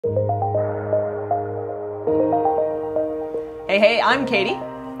Hey, I'm Katie.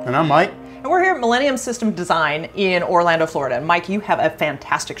 And I'm Mike. And we're here at Millennium Systems Design in Orlando, Florida. And Mike, you have a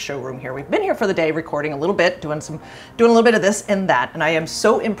fantastic showroom here. We've been here for the day recording a little bit, doing a little bit of this and that, and I am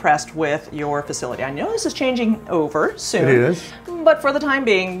so impressed with your facility. I know this is changing over soon. It is. But for the time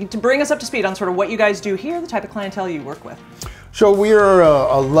being, to bring us up to speed on sort of what you guys do here, the type of clientele you work with. So we are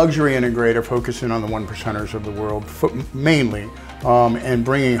a luxury integrator focusing on the one percenters of the world, mainly, and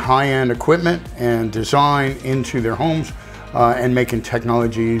bringing high-end equipment and design into their homes and making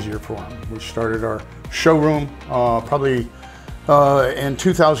technology easier for them. We started our showroom probably in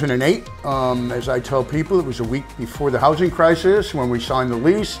 2008. As I tell people, it was a week before the housing crisis when we signed the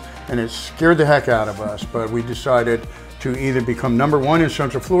lease, and it scared the heck out of us. But we decided to either become #1 in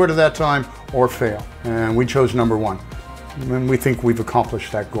Central Florida that time or fail, and we chose #1. And we think we've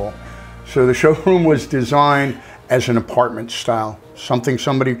accomplished that goal. So the showroom was designed as an apartment style, something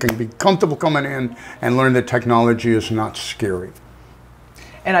somebody can be comfortable coming in and learn that technology is not scary.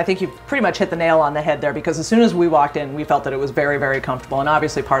 And I think you've pretty much hit the nail on the head there, because as soon as we walked in, we felt that it was very, very comfortable. And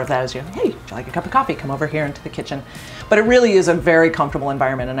obviously part of that is, hey, would you like a cup of coffee? Come over here into the kitchen. But it really is a very comfortable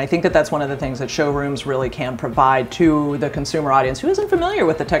environment. And I think that that's one of the things that showrooms really can provide to the consumer audience who isn't familiar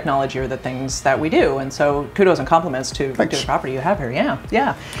with the technology or the things that we do. And so kudos and compliments to the property you have here.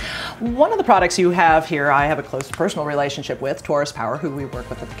 Yeah. One of the products you have here, I have a close personal relationship with, Torus Power, who we work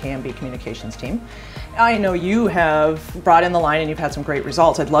with at the KMB Communications team. I know you have brought in the line and you've had some great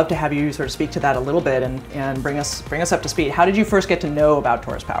results. I'd love to have you sort of speak to that a little bit and bring us up to speed. How did you first get to know about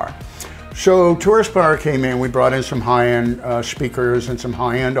Torus Power? So Torus Power came in, we brought in some high-end speakers and some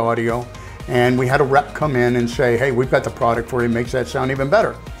high-end audio, and we had a rep come in and say, hey, we've got the product for you, it makes that sound even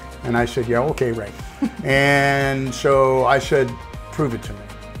better. And I said, yeah, okay, right. And so I said, prove it to me.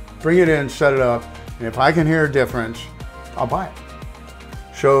 Bring it in, set it up, and if I can hear a difference, I'll buy it.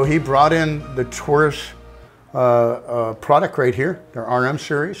 So he brought in the Torus product right here, their RM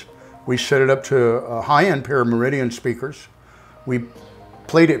series. We set it up to high-end pair of Meridian speakers. We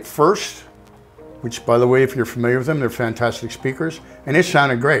played it first, which, by the way, if you're familiar with them, they're fantastic speakers, and it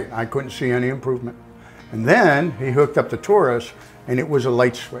sounded great. I couldn't see any improvement. And then he hooked up the Torus, and it was a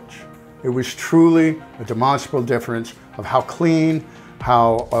light switch. It was truly a demonstrable difference of how clean,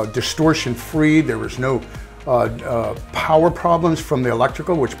 how distortion-free. There was no power problems from the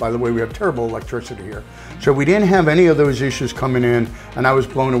electrical, which, by the way, we have terrible electricity here. So we didn't have any of those issues coming in, and I was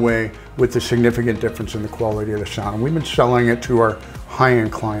blown away with the significant difference in the quality of the sound. And we've been selling it to our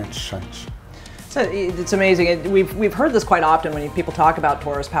high-end clients since. So it's amazing. We've heard this quite often when people talk about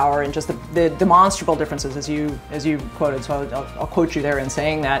Torus Power and just the demonstrable differences, as you quoted. So I'll quote you there in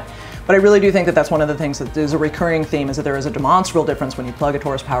saying that. But I really do think that that's one of the things that is a recurring theme, is that there is a demonstrable difference when you plug a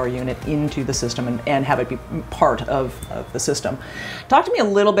Torus Power unit into the system and have it be part of the system. Talk to me a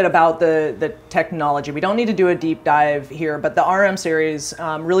little bit about the technology. We don't need to do a deep dive here, but the RM series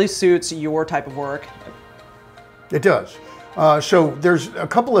really suits your type of work. It does. So there's a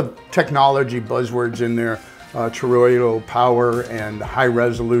couple of technology buzzwords in there, toroidal power and high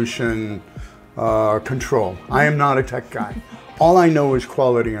resolution control. I am not a tech guy. All I know is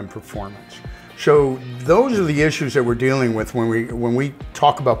quality and performance. So those are the issues that we're dealing with when we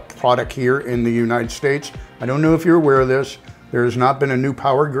talk about product here in the United States. I don't know if you're aware of this. There has not been a new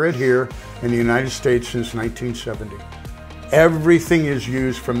power grid here in the United States since 1970. Everything is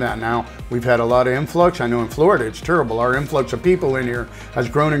used from that. Now, we've had a lot of influx. I know in Florida it's terrible. Our influx of people in here has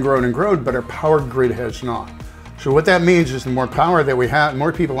grown and grown and grown, but our power grid has not. So what that means is the more power that we have,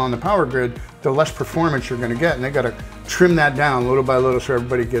 more people on the power grid, the less performance you're going to get. And they got to trim that down little by little so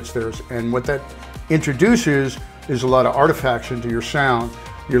everybody gets theirs. And what that introduces is a lot of artifacts into your sound.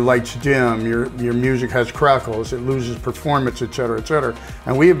 Your lights dim, your music has crackles, it loses performance, et cetera, et cetera.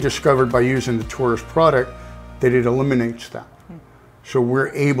 And we have discovered by using the Torus product that it eliminates that. So we're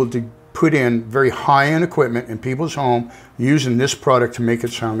able to put in very high-end equipment in people's home using this product to make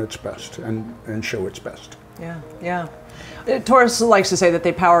it sound its best and show its best. Yeah. Torus likes to say that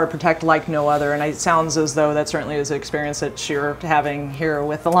they power and protect like no other, and it sounds as though that certainly is an experience that you're having here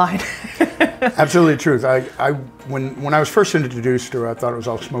with the line. Absolutely true. When I was first introduced to her, I thought it was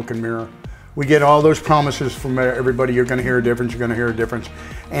all smoke and mirror. We get all those promises from everybody, you're going to hear a difference, you're going to hear a difference,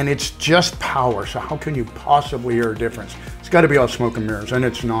 and it's just power, so how can you possibly hear a difference? It's got to be all smoke and mirrors, and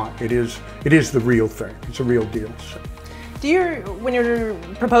it's not. It is the real thing. It's a real deal. So. When you're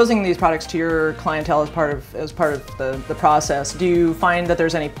proposing these products to your clientele as part of the process, do you find that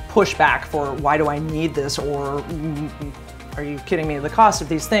there's any pushback for why do I need this, or are you kidding me, the cost of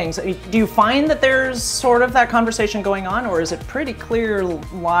these things? Do you find that there's sort of that conversation going on, or is it pretty clear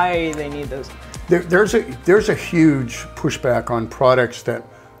why they need this? There's a huge pushback on products that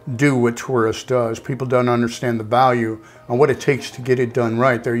do what Torus does. People don't understand the value and what it takes to get it done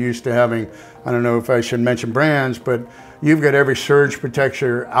right. They're used to having, I don't know if I should mention brands, but you've got every surge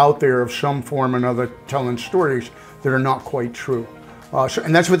protector out there of some form or another telling stories that are not quite true.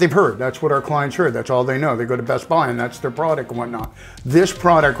 And that's what they've heard. That's what our clients heard. That's all they know. They go to Best Buy and that's their product and whatnot. This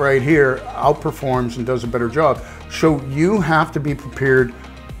product right here outperforms and does a better job. So you have to be prepared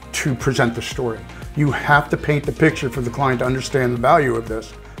to present the story. You have to paint the picture for the client to understand the value of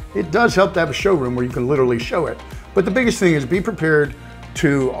this. It does help to have a showroom where you can literally show it. But the biggest thing is be prepared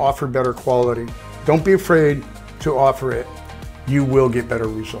to offer better quality. Don't be afraid to offer it. You will get better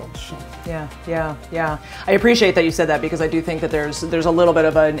results. So. Yeah. I appreciate that you said that, because I do think that there's a little bit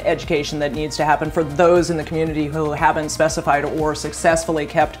of an education that needs to happen for those in the community who haven't specified or successfully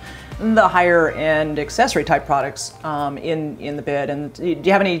kept the higher end accessory type products in the bid. And do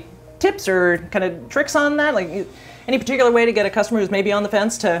you have any tips or kind of tricks on that? Like any particular way to get a customer who's maybe on the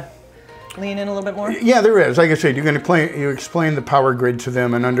fence to lean in a little bit more? Yeah, there is. Like I said, you explain the power grid to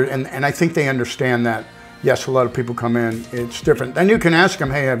them, and I think they understand that. Yes, a lot of people come in, it's different. Then you can ask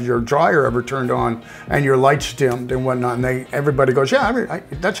them, hey, have your dryer ever turned on and your lights dimmed and whatnot? And everybody goes, yeah,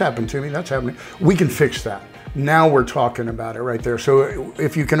 that's happened to me, that's happening. We can fix that. Now we're talking about it right there. So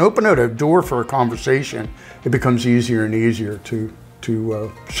if you can open out a door for a conversation, it becomes easier and easier to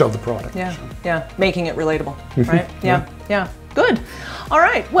sell the product. Yeah, making it relatable, right? Yeah. Good. All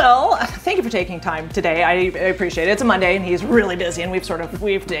right. Well, thank you for taking time today. I appreciate it. It's a Monday and he's really busy and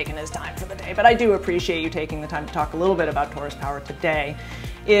we've taken his time for the day, but I do appreciate you taking the time to talk a little bit about Torus Power today.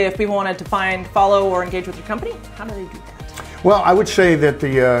 If people wanted to follow, or engage with your company, how do they do that? Well, I would say that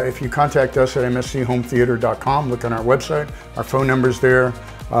if you contact us at mschometheater.com, look on our website, our phone number's there.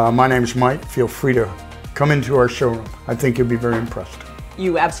 My name's Mike. Feel free to come into our showroom. I think you'll be very impressed.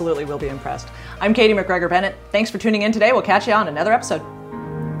 You absolutely will be impressed. I'm Katye McGregor Bennett. Thanks for tuning in today. We'll catch you on another episode.